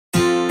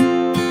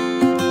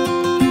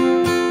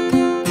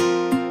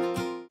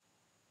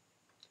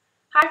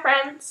Hi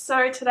friends,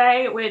 so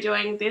today we're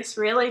doing this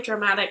really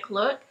dramatic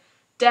look,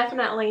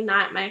 definitely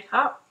night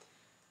makeup.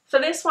 For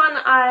this one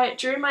I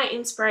drew my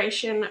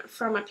inspiration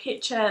from a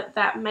picture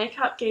that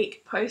MakeUp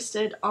Geek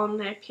posted on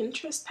their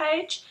Pinterest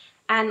page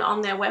and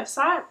on their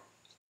website.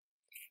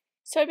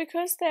 So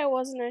because there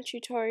wasn't a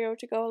tutorial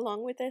to go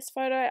along with this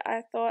photo,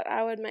 I thought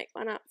I would make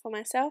one up for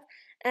myself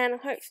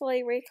and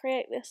hopefully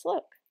recreate this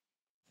look.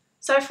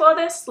 So for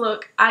this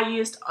look I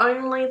used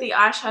only the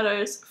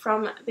eyeshadows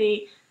from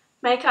the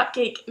MakeUp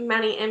Geek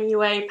Mani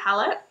MUA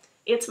palette.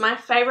 It's my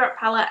favourite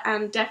palette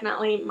and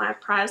definitely my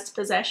prized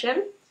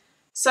possession.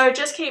 So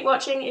just keep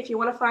watching if you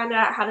want to find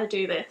out how to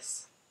do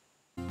this.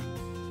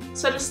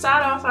 So to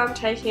start off I'm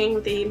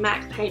taking the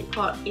MAC Paint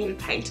Pot in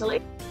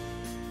Painterly.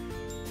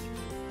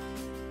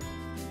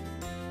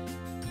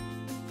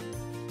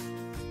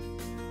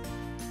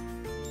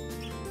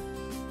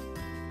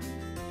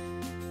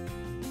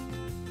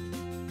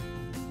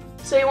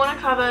 So you want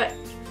to cover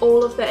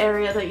all of the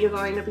area that you're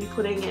going to be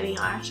putting any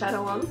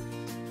eyeshadow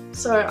on.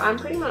 So I'm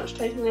pretty much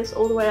taking this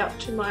all the way up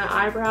to my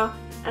eyebrow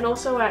and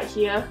also out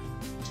here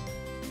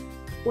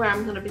where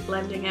I'm going to be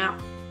blending out.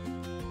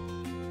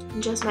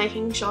 And just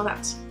making sure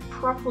that's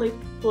properly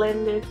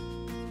blended.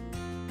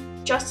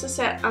 Just to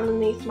set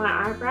underneath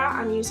my eyebrow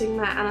I'm using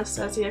my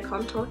Anastasia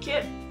contour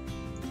kit.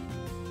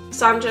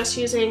 So I'm just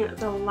using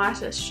the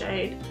lightest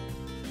shade.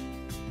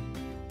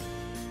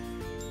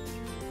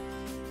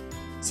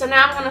 So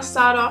now I'm going to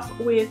start off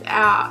with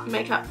our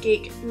MakeUp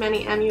Geek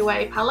Mani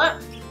MUA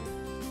palette.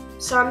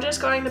 So I'm just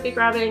going to be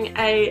grabbing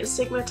a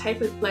Sigma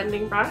tapered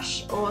blending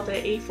brush or the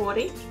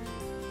E40.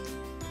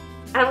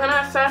 And I'm going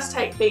to first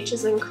take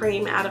Beaches and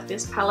Cream out of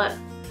this palette.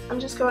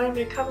 I'm just going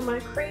to cover my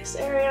crease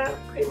area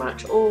pretty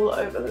much all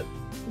over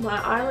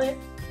my eyelid.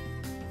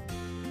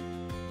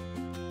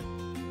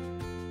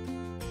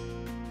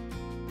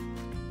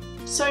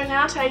 So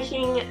now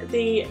taking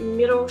the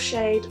middle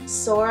shade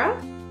Sora.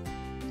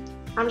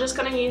 I'm just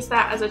going to use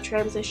that as a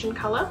transition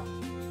colour.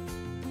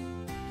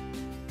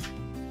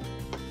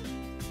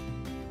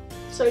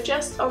 So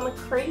just on the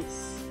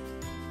crease,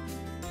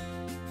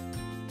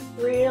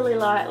 really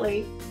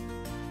lightly,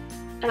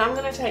 and I'm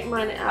going to take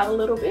mine out a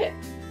little bit.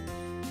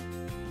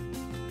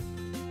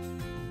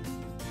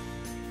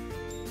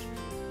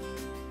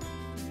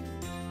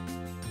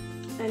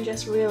 And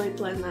just really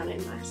blend that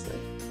in nicely.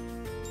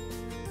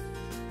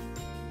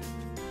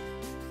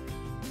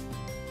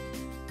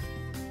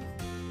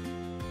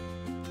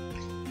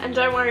 And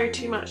don't worry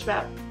too much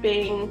about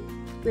being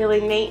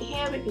really neat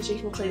here because you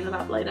can clean it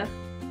up later.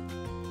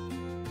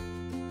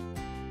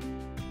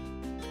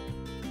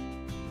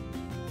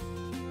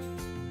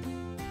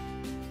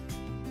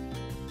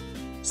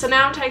 So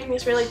now I'm taking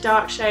this really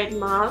dark shade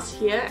Mars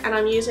here and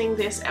I'm using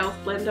this e.l.f.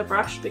 blender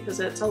brush because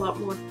it's a lot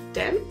more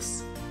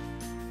dense.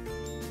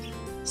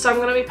 So I'm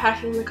going to be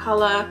packing the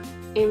colour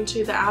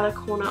into the outer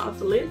corner of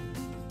the lid.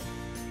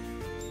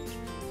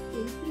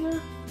 In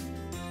here.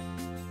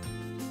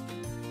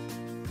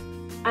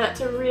 And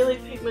it's a really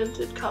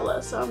pigmented colour,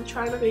 so I'm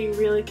trying to be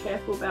really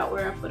careful about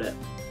where I put it.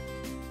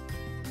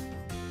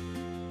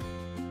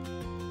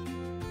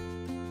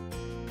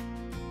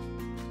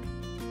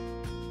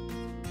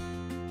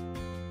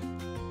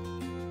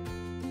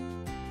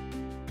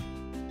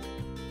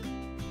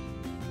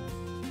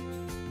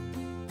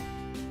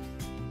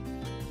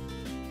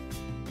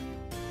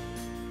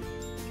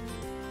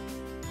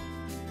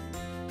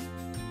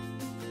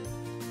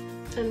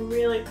 And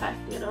really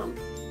packing it on.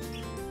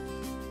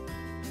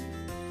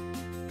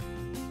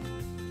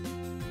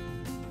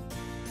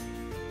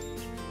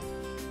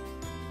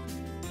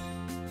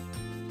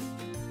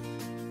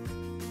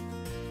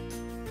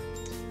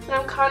 And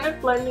I'm kind of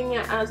blending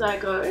it as I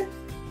go,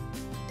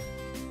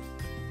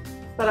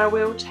 but I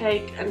will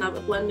take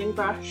another blending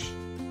brush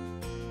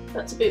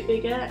that's a bit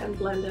bigger and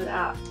blend it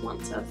out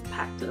once I've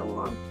packed it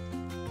all on.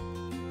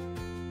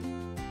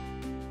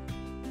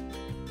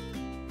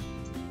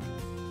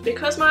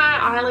 Because my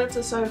eyelids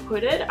are so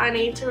hooded, I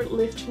need to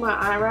lift my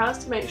eyebrows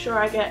to make sure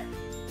I get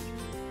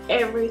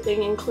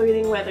everything,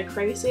 including where the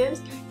crease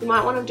is. You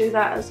might want to do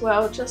that as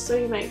well, just so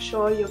you make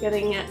sure you're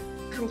getting it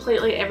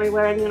completely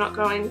everywhere and you're not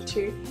going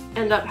to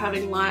end up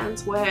having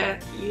lines where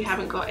you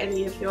haven't got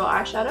any of your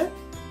eyeshadow.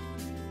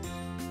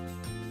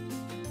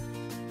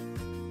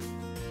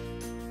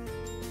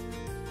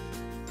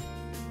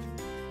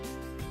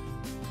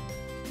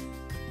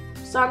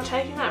 So I'm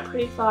taking that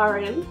pretty far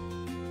in.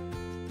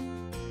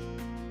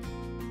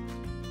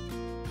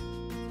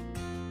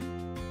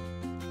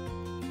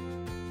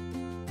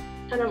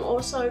 And I'm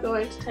also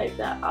going to take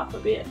that up a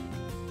bit,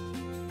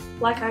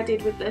 like I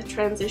did with the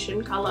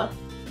transition colour.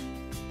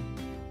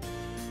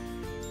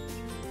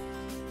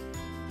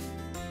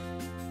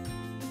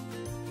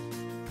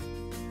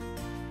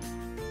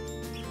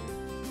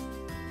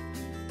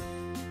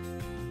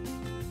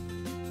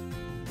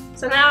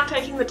 So now I'm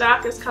taking the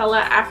darkest colour,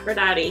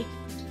 Aphrodite.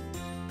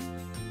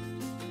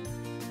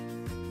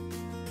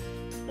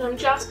 And I'm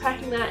just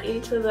packing that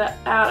into the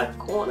outer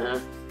corner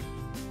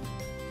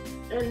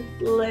and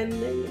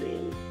blending it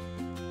in,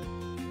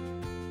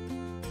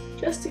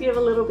 just to give a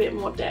little bit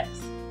more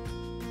depth.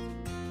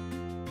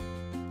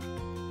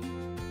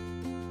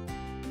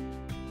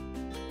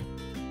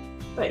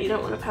 but you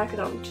don't want to pack it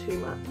on too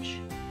much.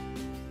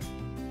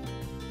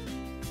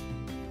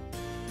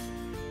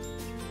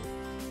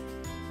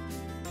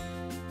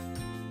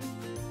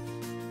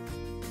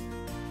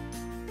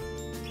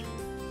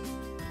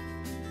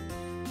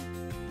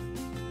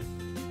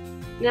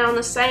 Now on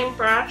the same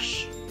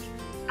brush,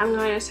 I'm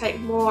going to take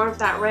more of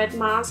that red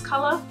Mars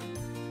colour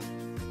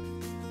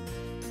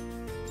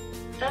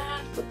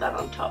and put that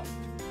on top.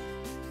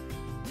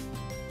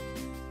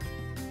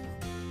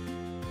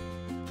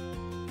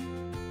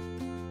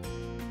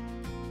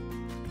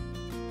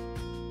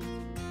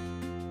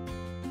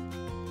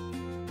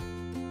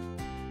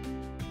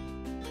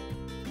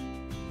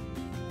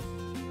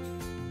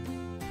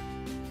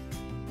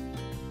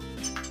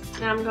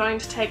 Now I'm going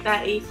to take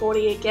that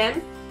E40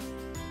 again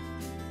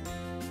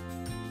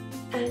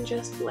and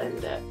just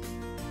blend it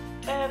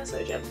ever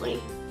so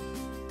gently.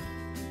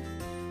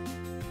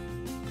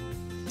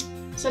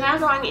 So now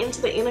going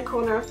into the inner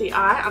corner of the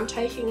eye, I'm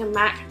taking a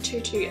MAC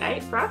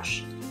 228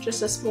 brush,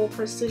 just a small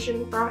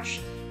precision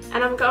brush,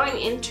 and I'm going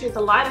into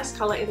the lightest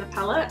colour in the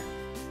palette,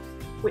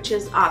 which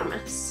is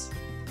Artemis.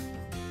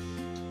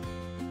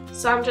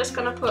 So I'm just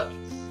going to put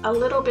a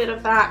little bit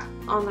of that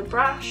on the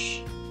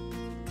brush.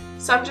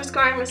 So I'm just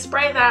going to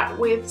spray that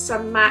with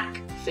some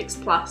MAC Fix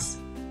Plus.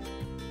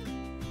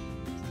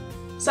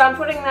 So I'm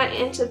putting that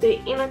into the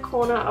inner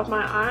corner of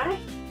my eye,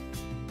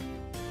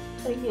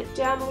 taking it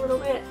down a little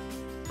bit,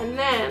 and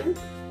then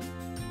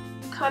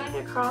cutting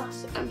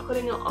across and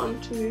putting it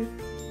onto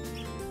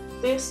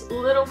this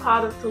little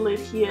part of the lid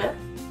here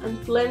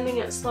and blending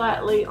it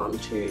slightly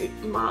onto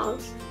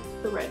Mars,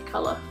 the red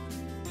colour.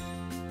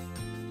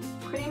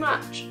 Pretty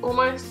much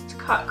almost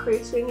cut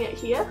creasing it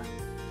here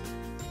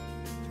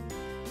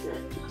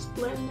and just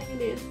blending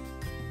it in.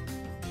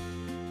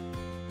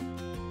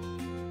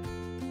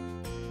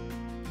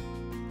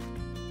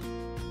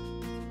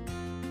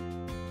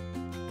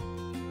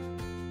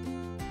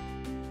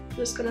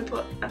 Just going to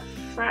put a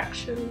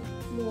fraction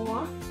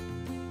more.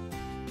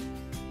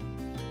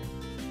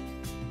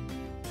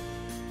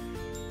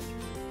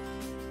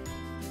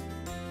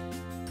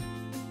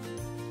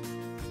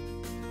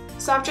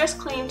 So I've just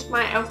cleaned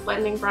my e.l.f.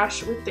 blending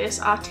brush with this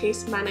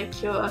Artiste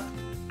Manicure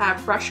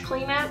brush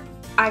cleaner.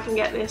 I can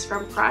get this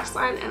from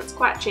Priceline and it's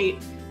quite cheap.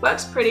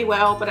 Works pretty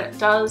well, but it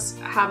does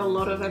have a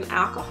lot of an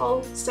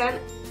alcohol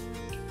scent,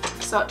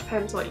 so it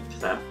depends what you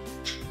prefer.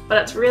 But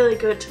it's really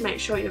good to make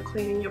sure you're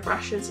cleaning your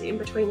brushes in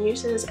between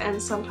uses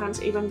and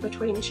sometimes even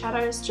between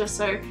shadows, just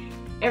so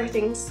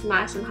everything's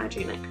nice and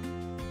hygienic.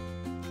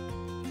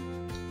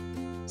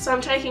 So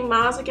I'm taking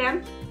Mars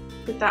again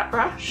with that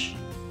brush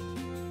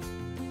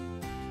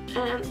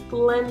and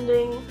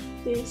blending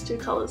these two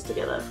colours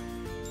together.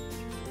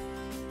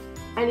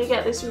 And you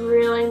get this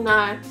really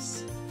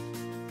nice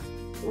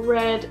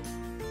red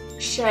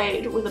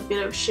shade with a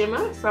bit of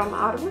shimmer from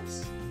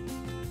Artemis.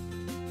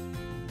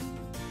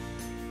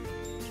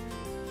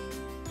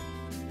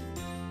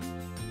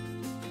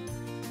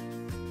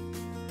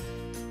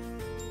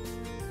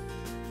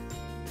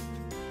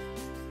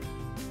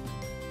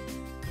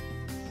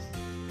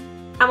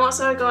 I'm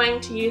also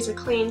going to use a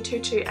clean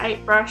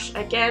 228 brush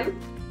again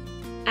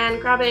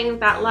and grabbing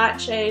that light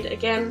shade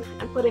again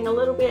and putting a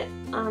little bit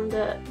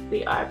under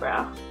the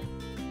eyebrow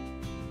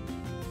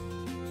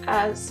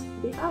as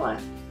the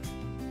highlight.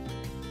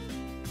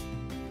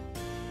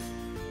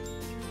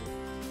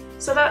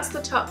 So that's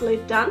the top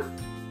lid done.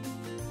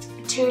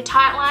 To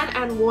tightline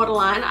and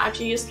waterline, I've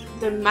used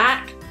the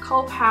MAC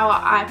Kohl Power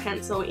Eye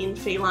Pencil in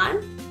Feline.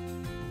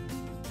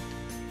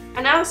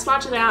 And now to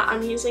smudge it out,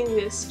 I'm using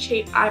this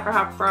cheap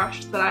eyebrow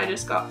brush that I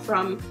just got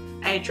from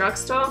a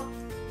drugstore.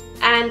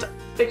 And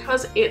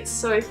because it's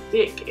so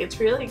thick, it's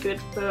really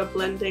good for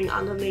blending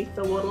underneath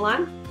the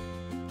waterline.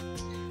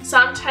 So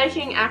I'm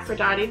taking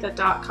Aphrodite, the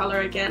dark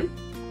colour again,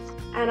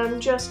 and I'm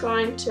just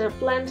going to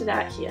blend it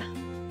out here.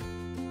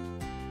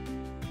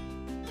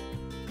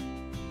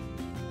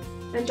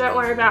 And don't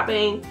worry about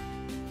being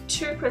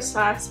too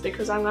precise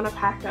because I'm going to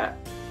pack it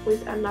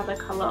with another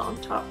colour on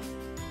top.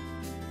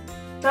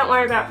 Don't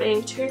worry about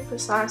being too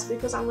precise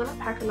because I'm going to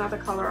pack another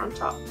colour on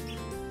top.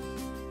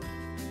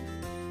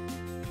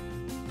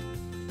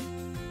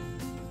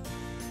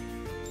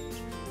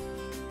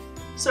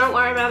 So don't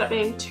worry about it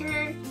being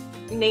too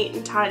neat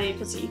and tidy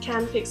because you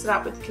can fix it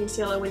up with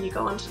concealer when you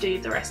go on to do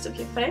the rest of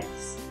your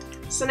face.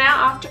 So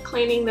now after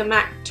cleaning the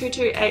MAC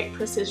 228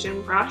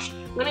 Precision brush,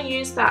 I'm going to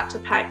use that to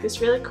pack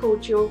this really cool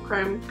dual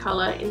chrome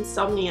colour,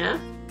 Insomnia.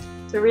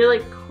 It's a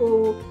really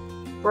cool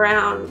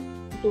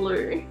brown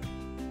blue.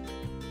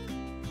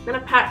 I'm going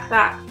to pack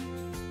that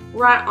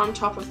right on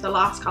top of the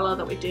last colour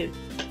that we did.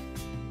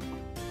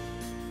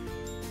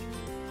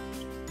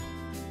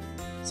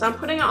 So I'm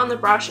putting it on the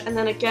brush and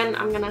then again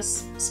I'm going to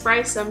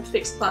spray some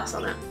Fix Plus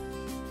on it.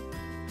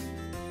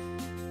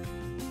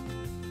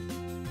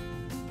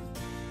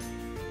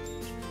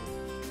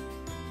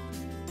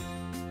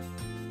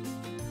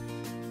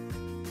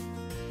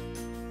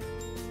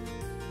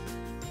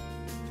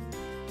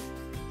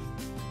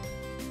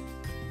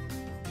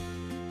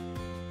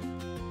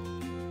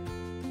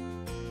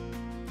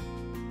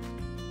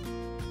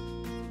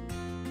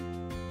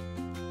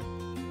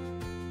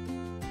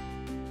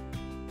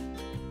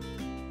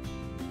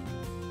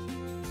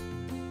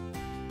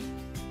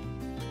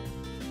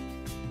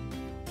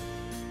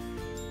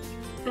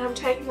 And I'm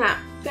taking that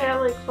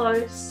fairly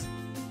close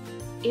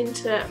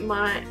into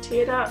my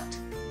tear duct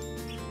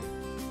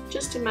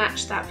just to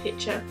match that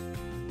picture.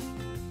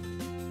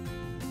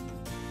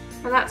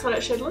 And that's what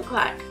it should look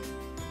like.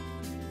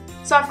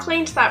 So I've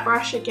cleaned that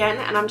brush again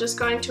and I'm just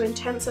going to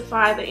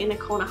intensify the inner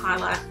corner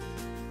highlight.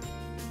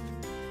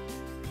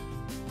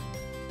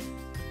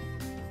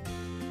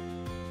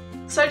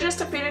 So just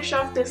to finish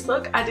off this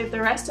look, I did the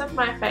rest of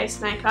my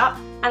face makeup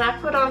and I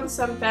put on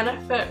some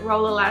Benefit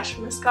Roller Lash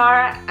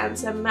Mascara and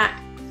some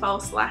MAC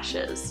False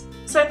Lashes.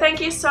 So thank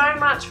you so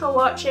much for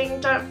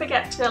watching. Don't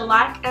forget to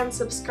like and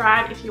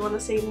subscribe if you want to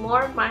see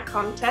more of my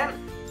content.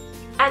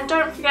 And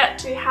don't forget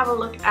to have a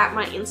look at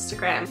my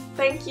Instagram.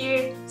 Thank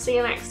you. See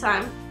you next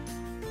time.